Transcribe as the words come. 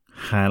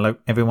Hello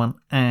everyone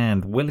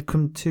and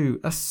welcome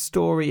to a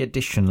story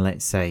edition,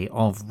 let's say,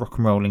 of Rock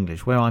and Roll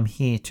English, where I'm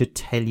here to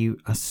tell you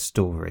a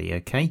story,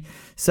 okay?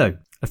 So,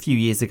 a few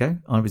years ago,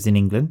 I was in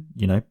England,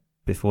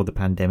 before the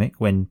pandemic,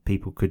 when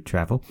people could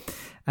travel,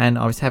 and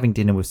I was having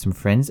dinner with some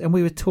friends, and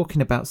we were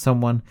talking about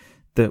someone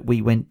that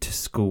we went to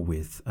school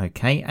with,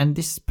 okay? And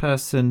this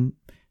person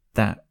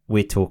that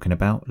we're talking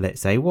about, let's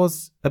say,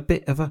 was a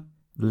bit of a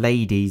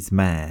ladies'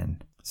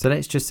 man. So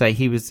let's just say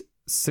he was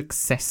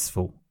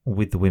successful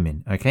with the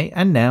women, okay?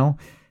 And now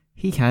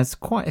he has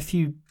quite a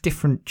few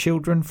different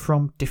children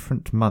from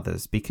different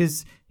mothers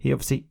because he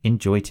obviously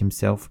enjoyed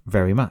himself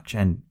very much.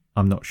 And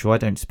I'm not sure, I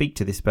don't speak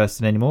to this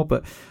person anymore,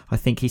 but I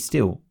think he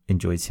still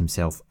enjoys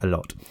himself a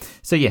lot.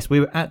 So yes,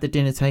 we were at the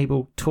dinner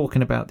table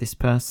talking about this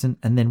person,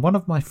 and then one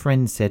of my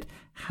friends said,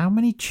 how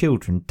many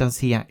children does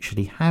he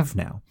actually have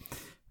now?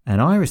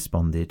 And I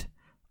responded,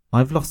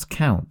 I've lost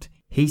count.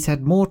 He's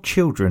had more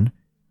children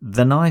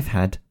than I've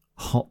had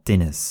hot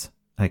dinners.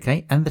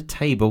 Okay, and the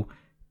table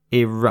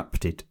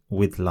erupted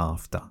with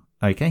laughter.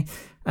 Okay,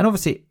 and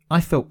obviously I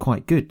felt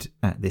quite good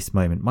at this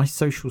moment. My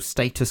social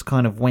status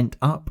kind of went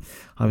up.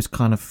 I was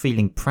kind of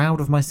feeling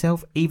proud of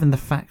myself. Even the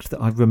fact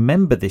that I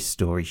remember this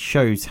story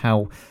shows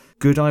how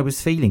good I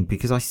was feeling,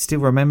 because I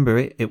still remember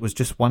it. It was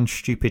just one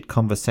stupid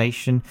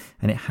conversation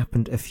and it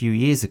happened a few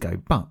years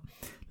ago. But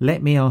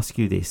let me ask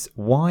you this.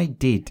 Why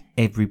did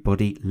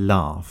everybody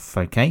laugh?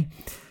 Okay.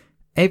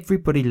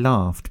 Everybody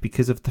laughed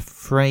because of the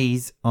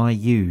phrase I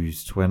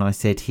used when I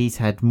said he's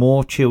had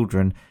more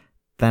children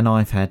than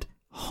I've had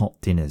hot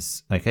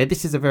dinners. Okay,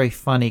 this is a very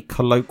funny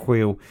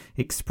colloquial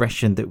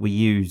expression that we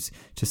use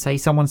to say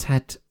someone's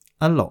had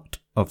a lot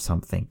of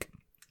something.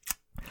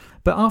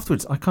 But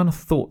afterwards, I kind of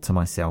thought to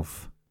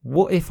myself,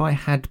 what if I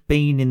had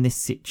been in this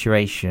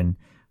situation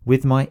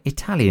with my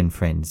Italian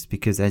friends?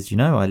 Because as you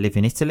know, I live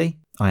in Italy.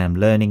 I am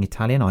learning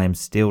Italian. I am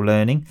still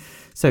learning.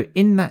 So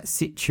in that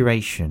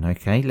situation,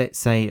 okay, let's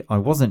say I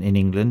wasn't in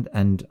England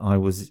and I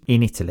was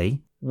in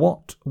Italy.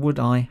 What would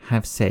I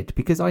have said?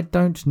 Because I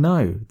don't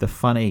know the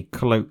funny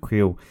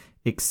colloquial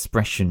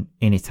expression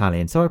in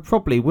Italian. So I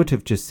probably would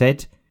have just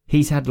said,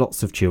 he's had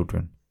lots of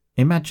children.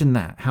 Imagine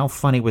that. How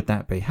funny would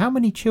that be? How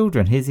many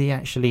children has he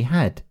actually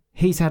had?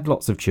 He's had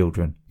lots of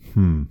children.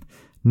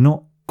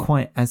 Not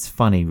quite as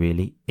funny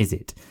really, is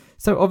it?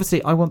 So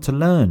obviously I want to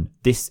learn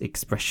this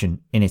expression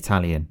in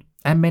Italian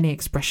and many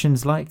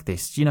expressions like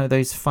this,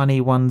 those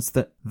funny ones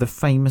that the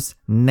famous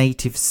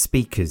native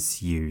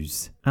speakers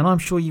use. And I'm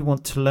sure you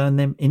want to learn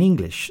them in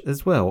English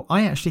as well.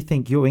 I actually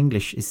think your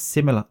English is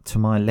similar to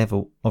my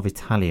level of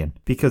Italian,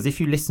 because if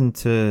you listen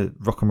to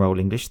Rock and Roll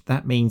English,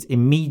 that means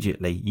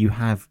immediately you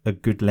have a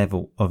good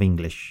level of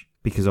English,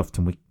 because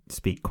often we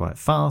speak quite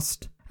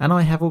fast. And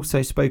I have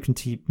also spoken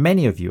to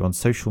many of you on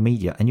social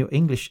media, and your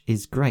English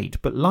is great.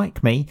 But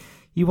like me,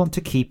 you want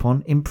to keep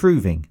on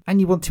improving,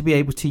 and you want to be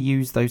able to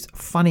use those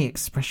funny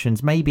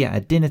expressions maybe at a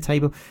dinner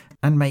table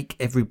and make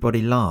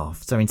everybody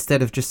laugh. So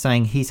instead of just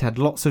saying he's had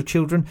lots of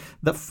children,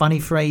 the funny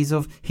phrase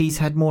of he's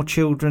had more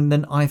children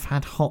than I've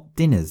had hot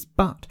dinners.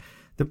 But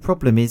the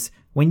problem is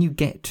when you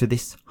get to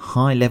this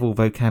high level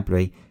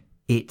vocabulary,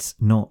 it's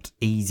not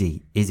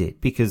easy, is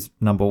it? Because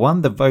number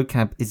one, the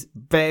vocab is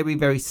very,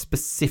 very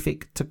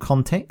specific to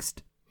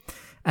context.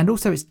 And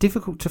also it's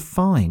difficult to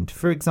find.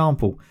 For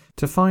example,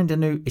 to find a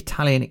new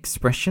Italian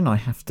expression, I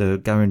have to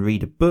go and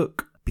read a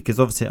book,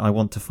 because obviously I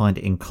want to find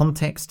it in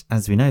context.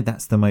 As we know,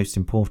 that's the most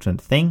important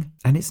thing.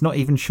 And it's not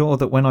even sure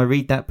that when I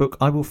read that book,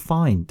 I will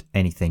find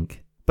anything.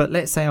 But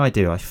let's say I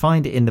do. I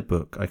find it in the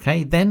book,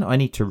 okay? Then I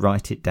need to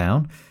write it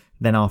down.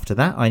 Then after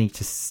that, I need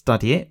to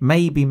study it,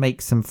 maybe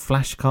make some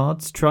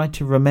flashcards, try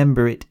to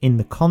remember it in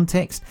the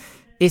context.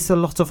 It's a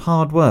lot of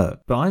hard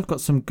work, but I've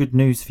got some good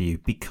news for you,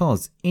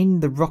 because in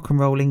the Rock and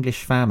Roll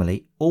English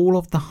family, all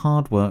of the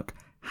hard work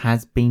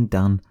has been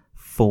done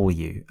for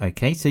you.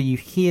 Okay, so you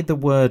hear the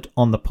word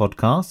on the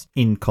podcast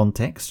in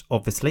context,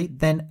 obviously.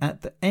 Then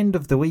at the end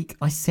of the week,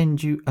 I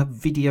send you a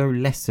video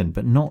lesson,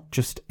 but not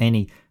just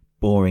any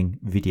boring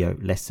video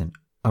lesson.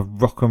 A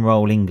Rock and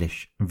Roll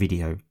English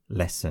video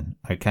lesson,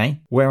 okay?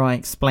 Where I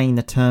explain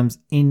the terms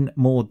in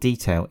more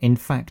detail. In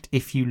fact,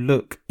 if you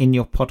look in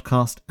your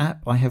podcast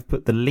app, I have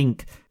put the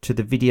link to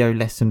the video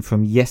lesson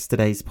from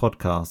yesterday's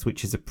podcast,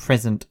 which is a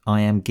present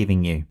I am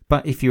giving you.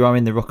 But if you are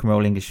in the Rock and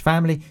Roll English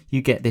family,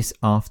 you get this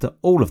after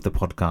all of the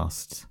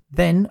podcasts.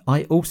 Then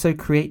I also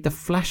create the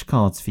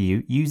flashcards for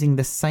you using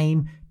the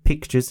same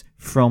pictures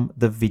from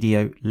the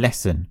video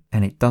lesson.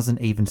 And it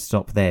doesn't even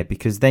stop there,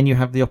 because then you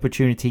have the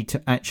opportunity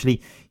to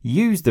actually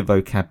use the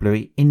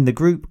vocabulary in the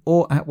group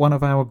or at one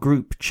of our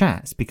group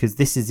chats, because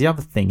this is the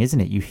other thing, isn't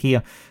it? You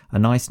hear a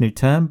nice new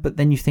term, but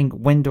then you think,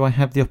 when do I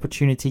have the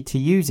opportunity to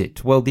use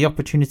it? Well, the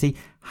opportunity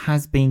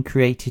has been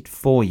created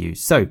for you.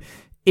 So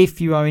if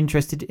you are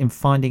interested in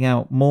finding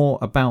out more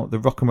about the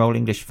Rock and Roll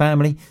English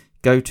family,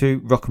 go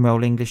to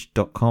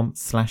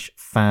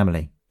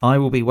rockandrollenglish.com/family. I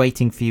will be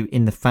waiting for you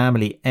in the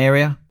family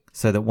area,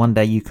 so that one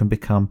day you can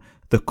become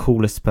the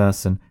coolest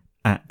person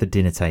at the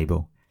dinner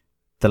table.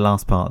 The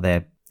last part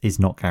there is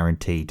not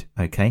guaranteed,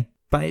 okay?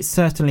 but it's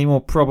certainly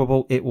more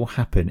probable it will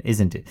happen,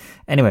 isn't it?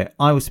 Anyway,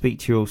 I will speak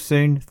to you all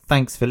soon.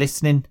 Thanks for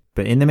listening.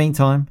 But in the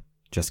meantime,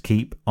 just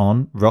keep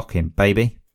on rocking, baby.